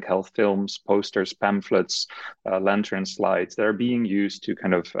 So public health films, posters, pamphlets, lantern slides that are being used to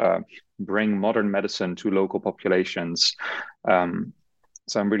kind of bring modern medicine to local populations.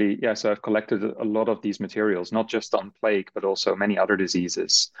 So I'm really, so I've collected a lot of these materials, not just on plague, but also many other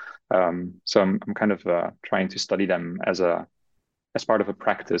diseases. So I'm kind of trying to study them as part of a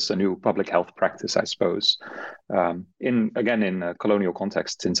practice, a new public health practice, I suppose, in colonial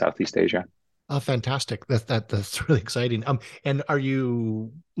contexts in Southeast Asia. Oh, fantastic! That's really exciting. And are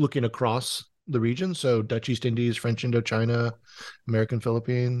you looking across the region? So Dutch East Indies, French Indochina, American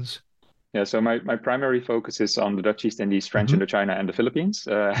Philippines. Yeah, so my primary focus is on the Dutch East Indies, French Indochina, and the Philippines,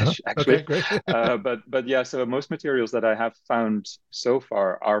 actually. Okay, great. but yeah, so most materials that I have found so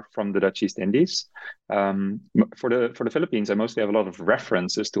far are from the Dutch East Indies. For the Philippines, I mostly have a lot of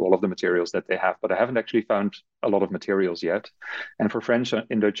references to all of the materials that they have, but I haven't actually found a lot of materials yet. And for French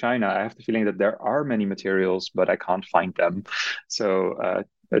Indochina, I have the feeling that there are many materials, but I can't find them. So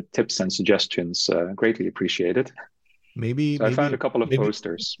tips and suggestions greatly appreciated. Maybe I found a couple of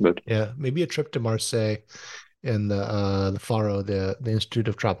posters, but maybe a trip to Marseille and the FARO, the Institute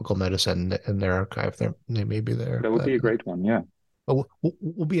of Tropical Medicine, and their archive. They may be there. That would be a great one. Yeah. Oh,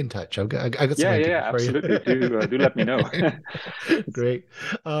 we'll be in touch. I got some ideas for absolutely. You. do let me know. Great.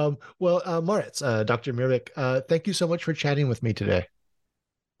 Well, Maurits, Dr. Meerwijk, thank you so much for chatting with me today.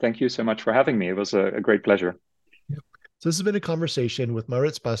 Thank you so much for having me. It was a great pleasure. So this has been a conversation with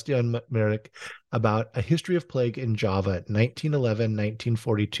Maurits Bastiaan about A History of Plague in Java,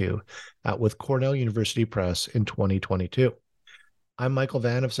 1911-1942, out with Cornell University Press in 2022. I'm Michael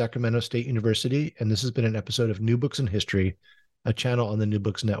Vann of Sacramento State University, and this has been an episode of New Books in History, a channel on the New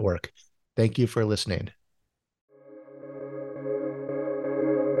Books Network. Thank you for listening.